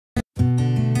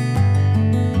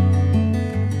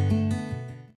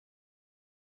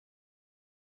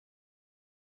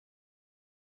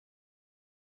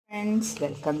Friends,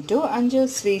 welcome to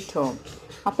Anjus Sweet Home.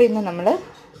 അപ്പോൾ ഇന്ന് നമ്മൾ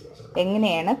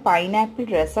എങ്ങനെയാണ് പൈനാപ്പിൾ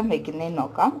രസം വെക്കുന്നതെന്ന്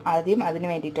നോക്കാം. ആദ്യം അതിന്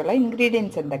വേണ്ടിയിട്ടുള്ള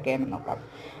ഇൻഗ്രീഡിയൻസ് എന്തൊക്കെയാണെന്ന് നോക്കാം.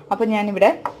 അപ്പോൾ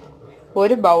ഞാനിവിടെ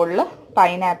ഒരു ബൗളിൽ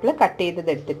പൈനാപ്പിൾ കട്ട് ചെയ്തത്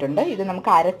എടുത്തിട്ടുണ്ട്. ഇത്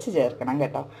നമുക്ക് അരച്ച് ചേർക്കണം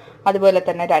കേട്ടോ. അതുപോലെ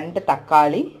തന്നെ 2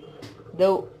 തക്കാളി, ഇത്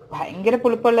ഭയങ്കര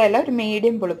പുളിപ്പുള്ളതല്ല, ഒരു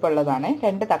മീഡിയം പുളിപ്പുള്ളതാണ്.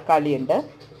 2 തക്കാളി ഉണ്ട്,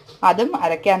 അതും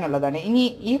അരയ്ക്കാനുള്ളതാണ്. ഇനി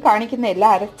ഈ കാണിക്കുന്ന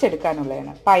എല്ലാം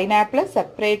അരച്ചെടുക്കാനുള്ളതാണ്. പൈനാപ്പിൾ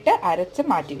സെപ്പറേറ്റ് അരച്ച്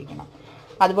മാറ്റി വയ്ക്കണം.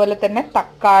 അതുപോലെ തന്നെ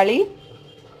തക്കാളി,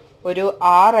 ഒരു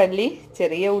 6 അല്ലി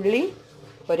ചെറിയ ഉള്ളി,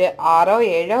 ഒരു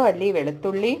 6-7 അല്ലി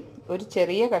വെളുത്തുള്ളി, ഒരു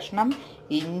ചെറിയ കഷ്ണം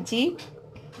ഇഞ്ചി,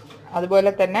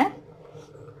 അതുപോലെ തന്നെ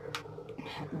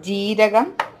ജീരകം,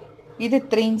 ഇത്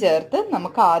ഇത്രയും ചേർത്ത്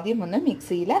നമുക്ക് ആദ്യം ഒന്ന്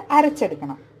മിക്സിയിൽ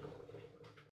അരച്ചെടുക്കണം.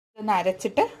 ഇതൊന്ന്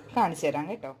അരച്ചിട്ട് കാണിച്ചു തരാം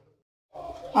കേട്ടോ.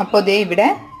 അപ്പോൾ ദേ ഇവിടെ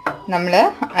നമ്മൾ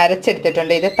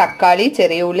അരച്ചെടുത്തിട്ടുണ്ട്. ഇത് തക്കാളി,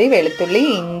 ചെറിയ ഉള്ളി, വെളുത്തുള്ളി,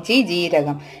 ഇഞ്ചി,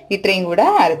 ജീരകം ഇത്രയും കൂടെ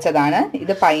അരച്ചതാണ്.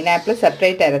 ഇത് പൈനാപ്പിൾ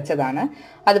സെപ്പറേറ്റ് അരച്ചതാണ്.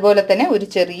 അതുപോലെ തന്നെ ഒരു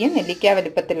ചെറിയ നെല്ലിക്ക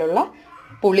വലിപ്പത്തിലുള്ള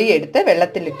പുളി എടുത്ത്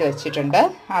വെള്ളത്തിലിട്ട് വെച്ചിട്ടുണ്ട്.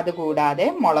 അതുകൂടാതെ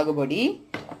മുളക് പൊടി,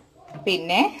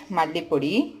 പിന്നെ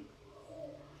മല്ലിപ്പൊടി,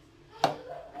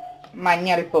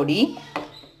 മഞ്ഞൾപ്പൊടി,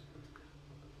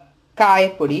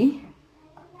 കായപ്പൊടി,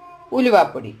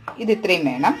 ഉലുവാപ്പൊടി, ഇത് ഇത്രയും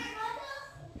വേണം.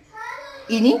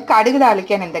 ഇനി കടുക്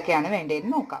താളിക്കാൻ എന്തൊക്കെയാണ്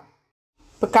വേണ്ടതെന്ന് നോക്കാം.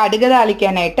 ഇപ്പോൾ കടുക്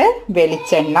താളിക്കാനായിട്ട്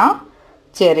വെളിച്ചെണ്ണ,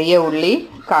 ചെറിയ ഉള്ളി,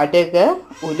 കടുക്,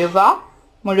 ഉലുവ,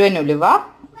 മുഴുവൻ ഉലുവ,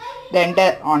 2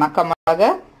 ഉണക്കമുളക്,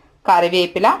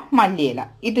 കറിവേപ്പില, മല്ലിയില,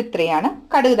 ഇത് ഇത്രയാണ്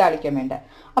കടുക് താളിക്കാൻ വേണ്ടത്.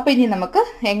 അപ്പോൾ ഇനി നമുക്ക്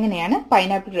എങ്ങനെയാണ്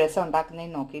പൈനാപ്പിൾ രസം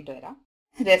ഉണ്ടാക്കുന്നതെന്ന് നോക്കിയിട്ട് വരാം.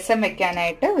 രസം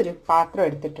വെക്കാനായിട്ട് ഒരു പാത്രം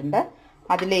എടുത്തിട്ടുണ്ട്.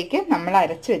 അതിലേക്ക് നമ്മൾ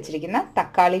അരച്ച് വെച്ചിരിക്കുന്ന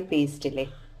തക്കാളി പേസ്റ്റില്ലേ,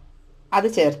 അത്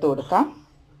ചേർത്ത് കൊടുക്കാം.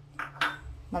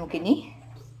 നമുക്കിനി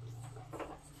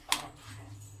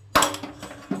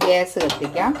ഗ്യാസ്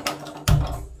കത്തിക്കാം.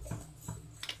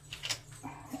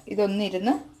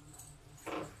 ഇതൊന്നിരുന്ന്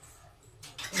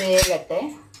വേഗട്ടെ.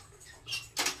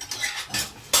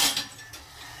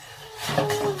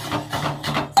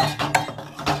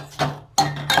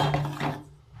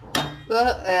 ഇപ്പോൾ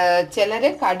ചിലർ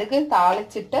കടുക്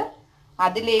താളിച്ചിട്ട്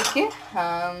അതിലേക്ക്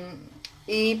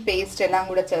ഈ പേസ്റ്റ് എല്ലാം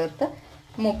കൂടെ ചേർത്ത്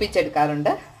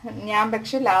മൂപ്പിച്ചെടുക്കാറുണ്ട്. ഞാൻ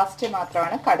പക്ഷെ ലാസ്റ്റ്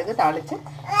മാത്രമാണ് കടുക് താളിച്ച്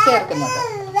ചേർക്കുന്നത്.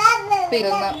 അപ്പം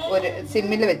ഇതൊന്ന് ഒരു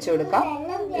സിമ്മിൽ വെച്ച് കൊടുക്കാം.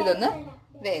 ഇതൊന്ന്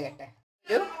വേകട്ടെ.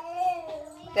 ഒരു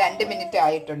 2 മിനിറ്റ്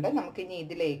ആയിട്ടുണ്ട്. നമുക്കിനി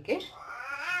ഇതിലേക്ക്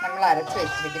നമ്മൾ അരച്ച്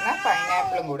വെച്ചിരിക്കുന്ന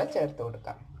പൈനാപ്പിളും കൂടെ ചേർത്ത്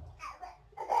കൊടുക്കാം.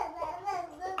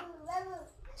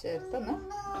 ചേർത്തൊന്ന്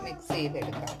മിക്സ്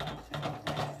ചെയ്തെടുക്കാം.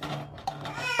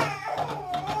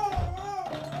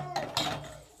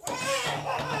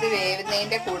 ഇത്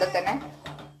വേവുന്നതിൻ്റെ കൂടെ തന്നെ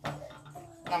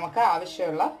നമുക്ക്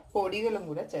ആവശ്യമുള്ള പൊടികളും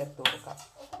കൂടെ ചേർത്ത് കൊടുക്കാം.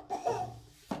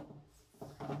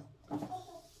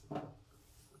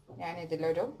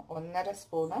 ഞാനിതിലൊരു 1.5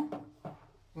 സ്പൂണ്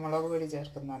മുളക് പൊടി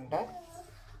ചേർക്കുന്നുണ്ട്.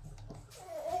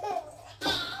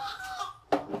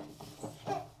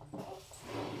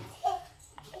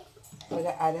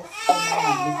 ഒരു 1/2 സ്പൂണ്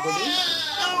മല്ലിപ്പൊടി,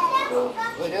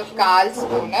 ഒരു 1/4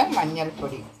 സ്പൂണ്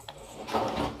മഞ്ഞൾപ്പൊടി,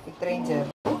 ഇത്രയും ചേർത്ത്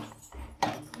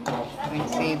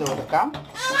മിക്സ് ചെയ്ത് കൊടുക്കാം.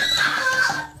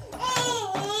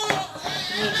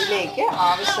 ഇനി ഇതിലേക്ക്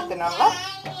ആവശ്യത്തിനുള്ള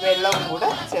വെള്ളവും കൂടെ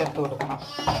ചേർത്ത് കൊടുക്കണം.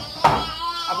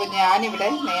 അപ്പോൾ ഞാനിവിടെ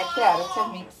നേരത്തെ അരച്ച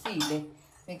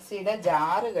മിക്സിയുടെ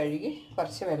ജാറ് കഴുകി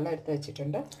കുറച്ച് വെള്ളം എടുത്ത്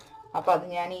വെച്ചിട്ടുണ്ട്. അപ്പോൾ അത്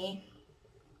ഞാൻ ഈ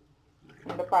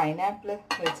നമ്മുടെ പൈനാപ്പിൾ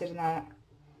വെച്ചിരുന്ന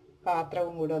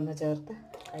പാത്രവും കൂടെ ഒന്ന് ചേർത്ത്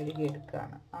കഴുകി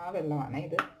എടുക്കുകയാണ്. ആ വെള്ളമാണ്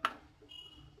ഇത്,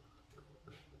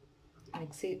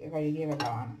 മിക്സി കഴുകിയ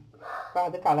വെള്ളമാണ്. അപ്പോൾ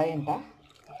അത് കളയണ്ട,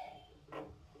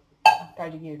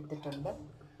 കഴുകി എടുത്തിട്ടുണ്ട്.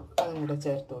 അതും കൂടെ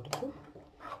ചേർത്ത് കൊടുത്തു.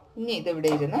 ഇനി ഇതിവിടെ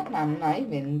ഇരുന്ന് നന്നായി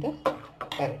വെന്ത്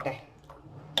വരട്ടെ.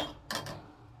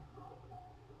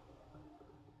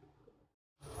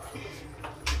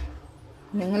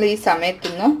 നിങ്ങൾ ഈ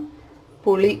സമയത്തുനിന്ന്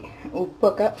പുളി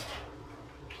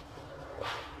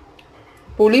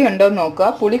ഉണ്ടോ എന്ന് നോക്കുക.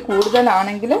 പുളി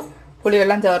കൂടുതലാണെങ്കിൽ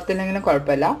പുളിവെള്ളം ചേർത്തില്ലെങ്കിലും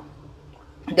കുഴപ്പമില്ല.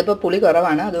 ഇതിപ്പോൾ പുളി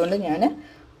കുറവാണ്, അതുകൊണ്ട് ഞാൻ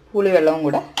പുളിവെള്ളവും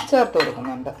കൂടെ ചേർത്ത്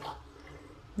കൊടുക്കുന്നുണ്ട്.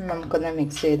 നമുക്കൊന്ന്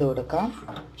മിക്സ് ചെയ്ത് കൊടുക്കാം.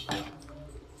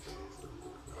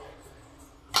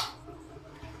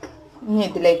 ഇനി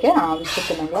ഇതിലേക്ക്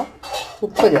ആവശ്യത്തിനുള്ള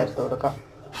ഉപ്പ് ചേർത്ത് കൊടുക്കാം.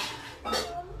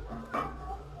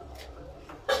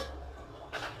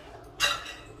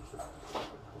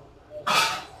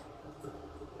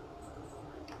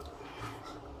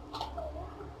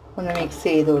 ഒന്ന് മിക്സ്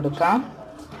ചെയ്ത് കൊടുക്കാം.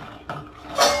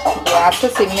 ഗ്യാസ്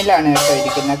സിമ്മിലാണ് കേട്ടോ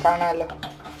ഇരിക്കുന്നത്, കാണാമല്ലോ.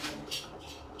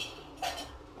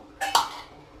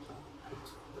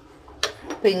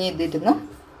 അപ്പോൾ ഇനി ഇതിരുന്ന്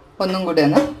ഒന്നും കൂടി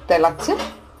ഒന്ന് തിളച്ച്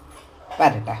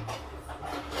വരട്ടെ.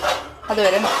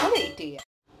 അതുവരെ നമുക്ക് വെയിറ്റ് ചെയ്യാം.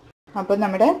 അപ്പോൾ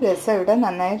നമ്മുടെ രസം ഇവിടെ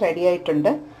നന്നായി റെഡി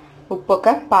ആയിട്ടുണ്ട്.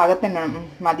 ഉപ്പൊക്കെ പാകത്തിന്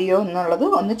മതിയോ എന്നുള്ളത്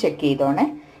ഒന്ന് ചെക്ക് ചെയ്തോണേ.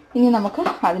 ഇനി നമുക്ക്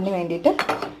അതിന് വേണ്ടിയിട്ട്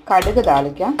കടുക്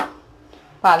താളിക്കാം.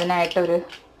 അപ്പോൾ അതിനായിട്ടൊരു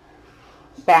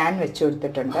പാൻ വെച്ച്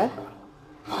കൊടുത്തിട്ടുണ്ട്.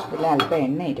 ഇതിൽ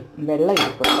അല്പം വെള്ളം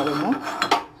ഇരിക്കും. അതൊന്ന്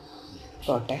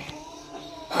പോട്ടെ,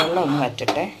 വെള്ളം ഒന്ന്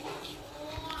വറ്റട്ടെ.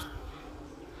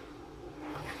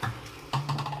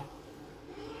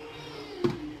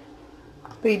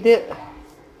 അപ്പോൾ ഇത്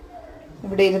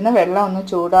ഇവിടെ ഇരുന്ന് വെള്ളം ഒന്ന്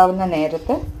ചൂടാവുന്ന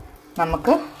നേരത്ത്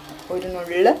നമുക്ക് ഒരു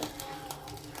നുള്ള്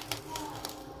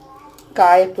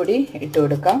കായപ്പൊടി ഇട്ട്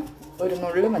കൊടുക്കാം. ഒരു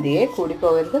നുള്ള് മതിയേ, കൂടി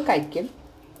പോകരുത്, കഴിക്കും.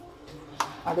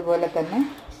 അതുപോലെ തന്നെ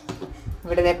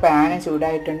ഇവിടെ പാന്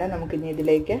ചൂടായിട്ടുണ്ട്. നമുക്കിനി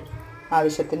ഇതിലേക്ക്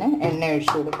ആവശ്യത്തിന് എണ്ണ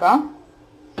ഒഴിച്ചു കൊടുക്കാം.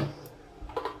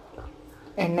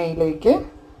 എണ്ണയിലേക്ക്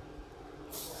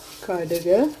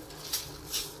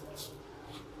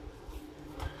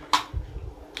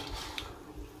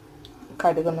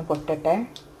കടുകൊന്ന് പൊട്ടട്ടെ.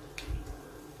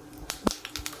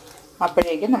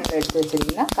 അപ്പോഴേക്കും നമ്മൾ എടുത്ത്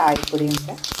വെച്ചിരിക്കുന്ന കായപ്പൊടിയും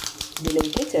കൂടെ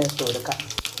ഇതിലേക്ക് ചേർത്ത് കൊടുക്കാം.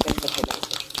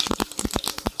 രസത്തിലേക്ക്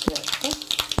ചേർത്ത്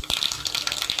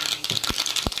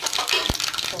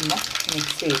ഒന്ന്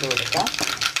മിക്സ് ചെയ്ത് കൊടുക്കാം.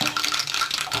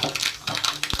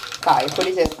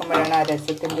 കായപ്പൊടി ചേർക്കുമ്പോഴാണ് ആ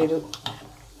രസത്തിൻ്റെ ഒരു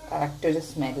കറക്റ്റ്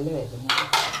സ്മെല്ല് വരുന്നത്.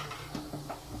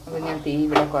 അപ്പോൾ ഞാൻ തീ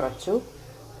ഇവിടെ കുറച്ചു.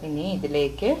 ഇനി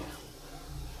ഇതിലേക്ക്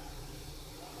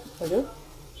ഒരു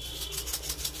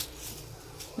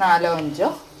 4-5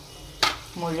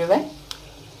 മുഴുവൻ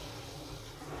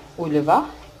ഉലുവ,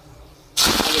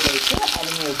 അതിലേക്ക്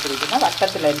അരിഞ്ഞു വെച്ചിരിക്കുന്ന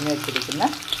വട്ടത്തിൽ അരിഞ്ഞു വെച്ചിരിക്കുന്ന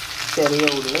ചെറിയ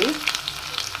ഉള്ളി,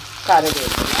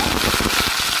 കറിവേപ്പില,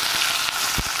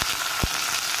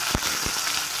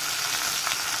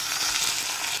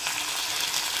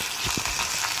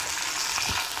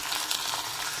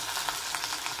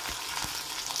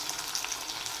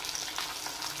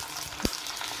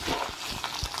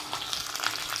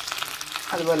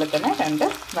 അതുപോലെ തന്നെ 2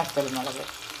 വറ്റൽമുളക്,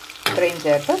 ഇത്രയും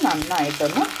ചേർത്ത്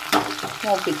നന്നായിട്ടൊന്ന്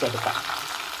മൂപ്പിച്ചെടുക്കാം.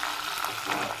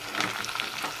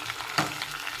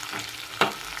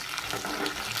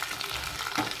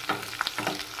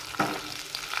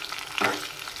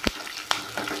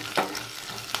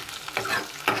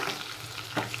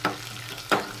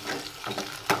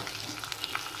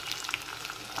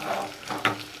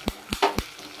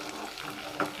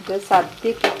 ഇത്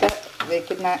സദ്യക്കൊക്കെ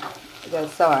വയ്ക്കുന്ന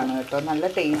രസമാണ് കേട്ടോ, നല്ല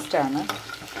ടേസ്റ്റാണ്.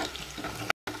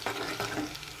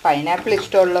 പൈനാപ്പിൾ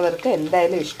ഇഷ്ടമുള്ളവർക്ക്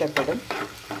എന്തായാലും ഇഷ്ടപ്പെടും.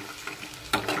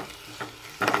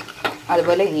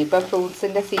 അതുപോലെ ഇനിയിപ്പോൾ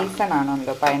ഫ്രൂട്ട്സിൻ്റെ സീസൺ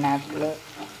ആണല്ലോ, പൈനാപ്പിൾ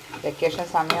വെക്കേഷൻ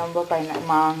സമയമാകുമ്പോൾ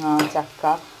മാങ്ങ,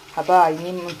 ചക്ക. അപ്പോൾ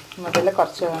ഇനി മുതൽ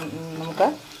കുറച്ച് നമുക്ക്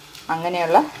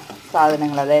അങ്ങനെയുള്ള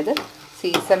സാധനങ്ങൾ, അതായത്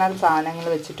സീസണൽ സാധനങ്ങൾ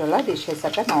വെച്ചിട്ടുള്ള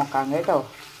ഡിഷസൊക്കെ നോക്കാം കേട്ടോ.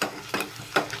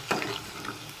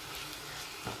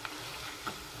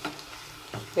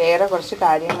 വേറെ കുറച്ച്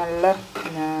കാര്യങ്ങളിൽ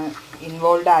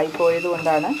ഇൻവോൾവ് ആയിപ്പോയത്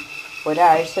കൊണ്ടാണ്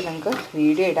ഒരാഴ്ച നിങ്ങൾക്ക്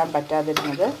വീഡിയോ ഇടാൻ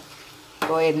പറ്റാതിരുന്നത്.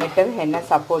 അപ്പോൾ എന്നിട്ട് എന്നെ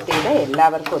സപ്പോർട്ട് ചെയ്ത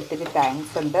എല്ലാവർക്കും ഒത്തിരി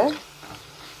താങ്ക്സ് ഉണ്ട്.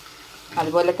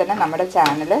 അതുപോലെ തന്നെ നമ്മുടെ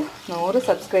ചാനൽ 100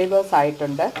 സബ്സ്ക്രൈബേഴ്സ്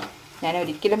ആയിട്ടുണ്ട്. ഞാൻ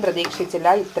ഒരിക്കലും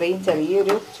പ്രതീക്ഷിച്ചില്ല ഇത്രയും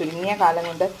ചെറിയൊരു ചുരുങ്ങിയ കാലം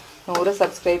കൊണ്ട് 100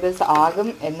 സബ്സ്ക്രൈബേഴ്സ്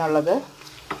ആകും എന്നുള്ളത്.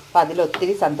 അപ്പോൾ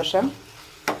അതിലൊത്തിരി സന്തോഷം.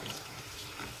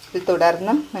 ഇത്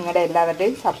തുടർന്നും നിങ്ങളുടെ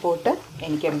എല്ലാവരുടെയും സപ്പോർട്ട്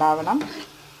എനിക്കുണ്ടാവണം.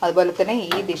 അതുപോലെ തന്നെ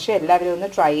ഈ ഡിഷ് എല്ലാവരും ഒന്ന്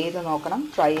ട്രൈ ചെയ്ത് നോക്കണം.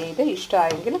 ട്രൈ ചെയ്ത്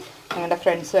ഇഷ്ടമായെങ്കിൽ നിങ്ങളുടെ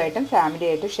ഫ്രണ്ട്സുമായിട്ടും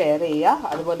ഫാമിലിയായിട്ടും ഷെയർ ചെയ്യുക.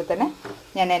 അതുപോലെ തന്നെ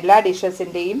ഞാൻ എല്ലാ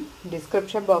ഡിഷസിൻ്റെയും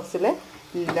ഡിസ്ക്രിപ്ഷൻ ബോക്സിൽ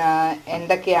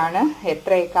എന്തൊക്കെയാണ്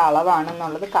എത്രയൊക്കെ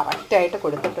അളവാണെന്നുള്ളത് കറക്റ്റായിട്ട്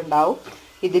കൊടുത്തിട്ടുണ്ടാവും.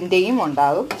 ഇതിൻ്റെയും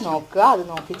ഉണ്ടാവും, നോക്കുക, അത്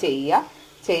നോക്കി ചെയ്യുക.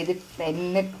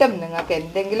 എന്നിട്ടും നിങ്ങൾക്ക്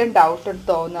എന്തെങ്കിലും ഡൗട്ട്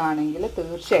തോന്നുകയാണെങ്കിൽ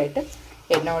തീർച്ചയായിട്ടും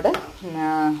എന്നോട്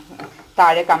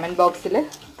താഴെ കമൻറ്റ് ബോക്സിൽ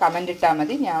കമൻ്റ് ഇട്ടാൽ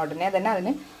മതി. ഞാൻ ഉടനെ തന്നെ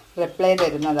അതിന് റിപ്ലൈ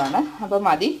തരുന്നതാണ്. അപ്പോൾ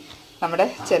മതി, നമ്മുടെ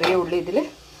ചെറിയ ഉള്ളി ഇതിൽ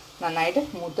നന്നായിട്ട്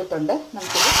മൂത്തിട്ടുണ്ട്.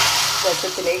 നമുക്കിത്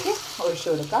രസത്തിലേക്ക് ഒഴിച്ചു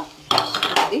കൊടുക്കാം.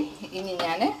 മതി. ഇനി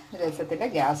ഞാൻ രസത്തിൻ്റെ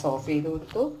ഗ്യാസ് ഓഫ് ചെയ്ത്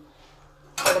കൊടുത്തു.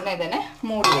 ഉടനെ തന്നെ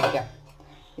മൂടി വയ്ക്കാം.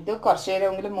 ഇത് കുറച്ച്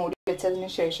നേരമെങ്കിലും മൂടി വെച്ചതിന്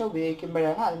ശേഷം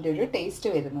ഉപയോഗിക്കുമ്പോഴാണ് അതിൻ്റെ ഒരു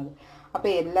ടേസ്റ്റ് വരുന്നത്. അപ്പോൾ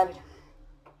എല്ലാവരും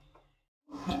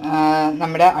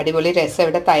നമ്മുടെ അടിപൊളി രസം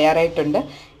ഇവിടെ തയ്യാറായിട്ടുണ്ട്.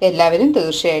 എല്ലാവരും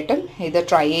തീർച്ചയായിട്ടും ഇത്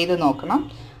ട്രൈ ചെയ്ത് നോക്കണം.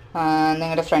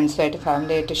 നിങ്ങളുടെ ഫ്രണ്ട്സുമായിട്ട്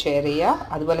ഫാമിലിയായിട്ട് ഷെയർ ചെയ്യുക.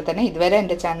 അതുപോലെ തന്നെ ഇതുവരെ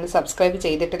എൻ്റെ ചാനൽ സബ്സ്ക്രൈബ്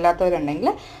ചെയ്തിട്ടില്ലാത്തവരുണ്ടെങ്കിൽ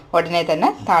ഉടനെ തന്നെ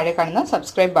താഴെ കാണുന്ന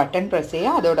സബ്സ്ക്രൈബ് ബട്ടൺ പ്രസ്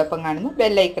ചെയ്യുക. അതോടൊപ്പം കാണുന്ന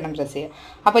ബെല്ലൈക്കണും പ്രസ് ചെയ്യുക.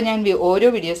 അപ്പോൾ ഞാൻ ഓരോ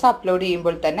വീഡിയോസ് അപ്ലോഡ്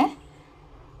ചെയ്യുമ്പോൾ തന്നെ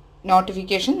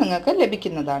നോട്ടിഫിക്കേഷൻ നിങ്ങൾക്ക്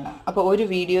ലഭിക്കുന്നതാണ്. അപ്പോൾ ഒരു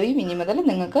വീഡിയോയും ഇനി മുതൽ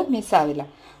നിങ്ങൾക്ക് മിസ്സാവില്ല.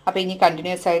 അപ്പോൾ ഇനി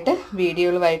കണ്ടിന്യൂസ് ആയിട്ട്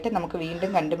വീഡിയോകളുമായിട്ട് നമുക്ക്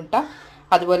വീണ്ടും കണ്ടുമുട്ടാം.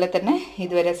 അതുപോലെ തന്നെ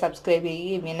ഇതുവരെ സബ്സ്ക്രൈബ്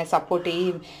ചെയ്യുകയും എന്നെ സപ്പോർട്ട്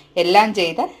ചെയ്യുകയും എല്ലാം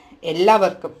ചെയ്ത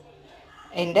എല്ലാവർക്കും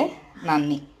എൻ്റെ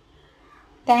നന്ദി.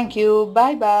 Thank you.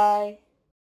 Bye bye.